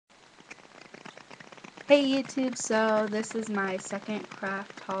Hey YouTube, so this is my second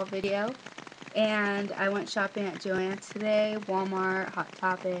craft haul video, and I went shopping at Joanns today, Walmart, Hot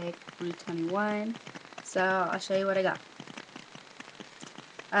Topic, Route 21, so I'll show you what I got.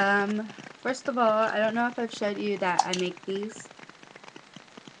 First of all, I don't know if I've showed you that I make these.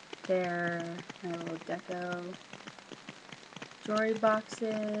 They're my little deco jewelry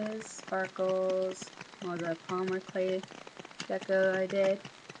boxes, sparkles, all the polymer clay deco I did.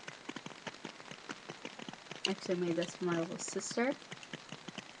 Actually made this for my little sister.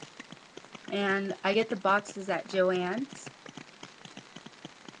 And I get the boxes at Joanns.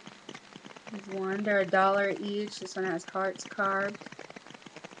 There's one. They're $1 each. This one has hearts carved.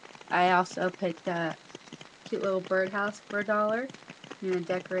 I also picked a cute little birdhouse for $1. I'm going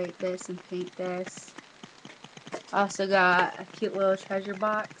to decorate this and paint this. I also got a cute little treasure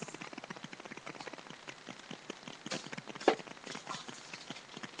box.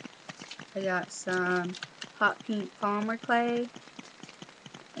 I got some hot pink polymer clay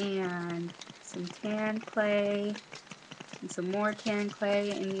and some tan clay and some more tan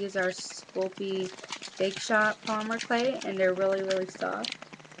clay, and these are Sculpey Bake Shop polymer clay, and they're really soft.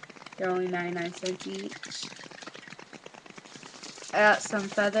 They're only 99 cents each. I got some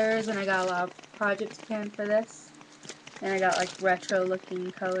feathers, and I got a lot of projects planned for this. And I got like retro looking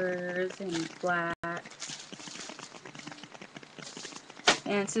colors and black.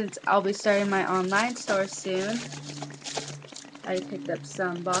 And since I'll be starting my online store soon, I picked up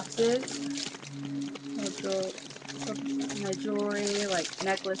some boxes, my jewelry, like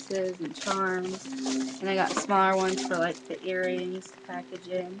necklaces and charms. And I got smaller ones for like the earrings to package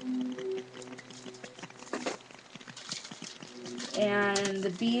in. And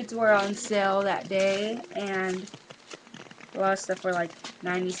the beads were on sale that day, and a lot of stuff were like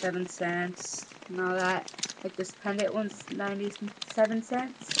 97 cents and all that. Like this pendant one's 97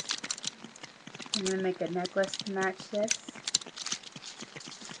 cents. I'm gonna make a necklace to match this.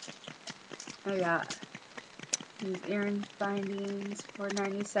 I got these earring bindings for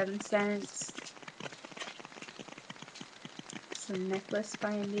 97 cents. Some necklace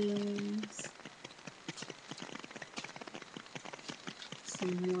bindings.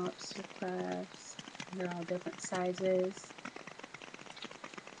 Some lobster clasps. They're all different sizes.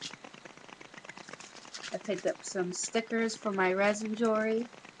 I picked up some stickers for my resin jewelry,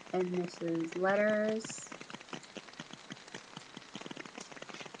 and this is letters.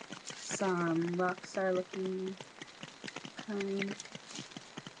 Some rockstar looking kind.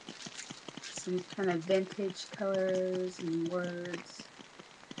 Some kind of vintage colors and words.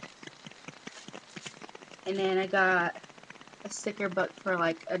 And then I got a sticker book for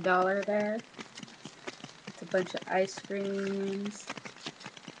like $1 there. It's a bunch of ice creams.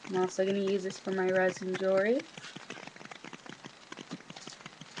 I'm also going to use this for my resin jewelry.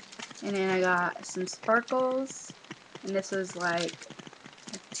 And then I got some sparkles. And this was like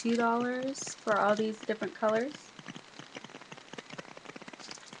 $2 for all these different colors.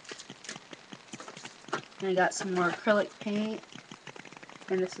 And I got some more acrylic paint.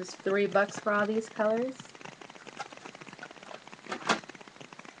 And this is $3 for all these colors.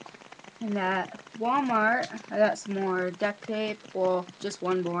 And at Walmart, I got some more duct tape. Well, just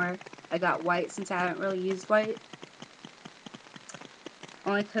one more. I got white since I haven't really used white.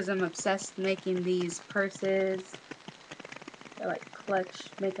 Only because I'm obsessed making these purses. They're like clutch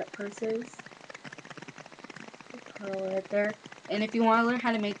makeup purses. Pearl right there. And if you want to learn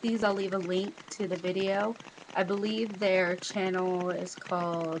how to make these, I'll leave a link to the video. I believe their channel is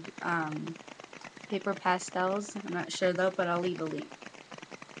called Paper Pastels. I'm not sure though, but I'll leave a link.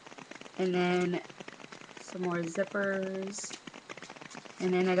 And then some more zippers.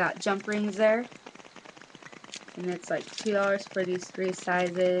 And then I got jump rings there. And it's like $2 for these 3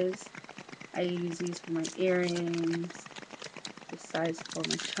 sizes. I use these for my earrings, this size for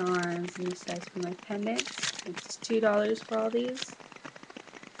my charms, and this size for my pendants. It's $2 for all these.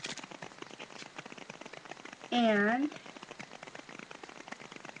 And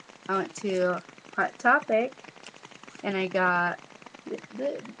I went to Hot Topic, and I got,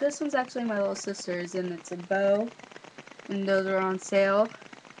 this one's actually my little sister's, and it's a bow, and those are on sale.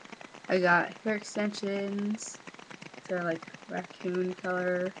 I got hair extensions. They're like raccoon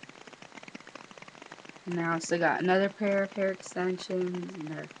color. And I also got another pair of hair extensions, and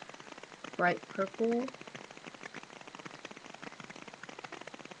they're bright purple.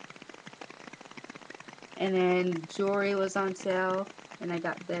 And then jewelry was on sale, and I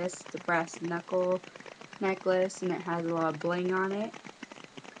got this, the brass knuckle necklace, and it has a lot of bling on it.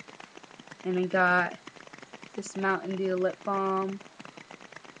 And I got this Mountain Dew lip balm,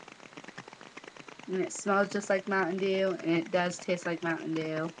 and it smells just like Mountain Dew, and it does taste like Mountain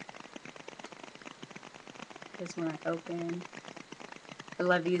Dew. because when I open, I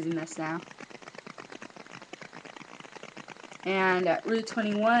love using this now. And at Route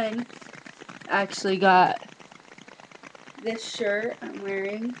 21, I actually got this shirt I'm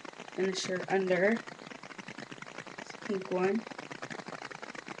wearing and a shirt under. It's a pink one.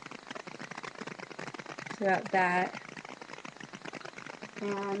 So I got that.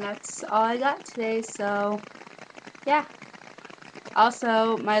 And that's all I got today, so yeah.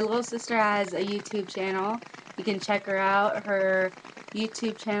 Also, my little sister has a YouTube channel. You can check her out. Her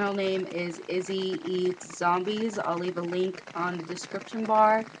YouTube channel name is Izzy Eats Zombies. I'll leave a link on the description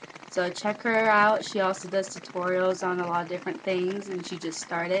bar. So check her out. She also does tutorials on a lot of different things, and she just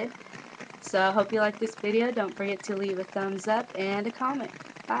started. So I hope you like this video. Don't forget to leave a thumbs up and a comment.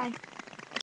 Bye.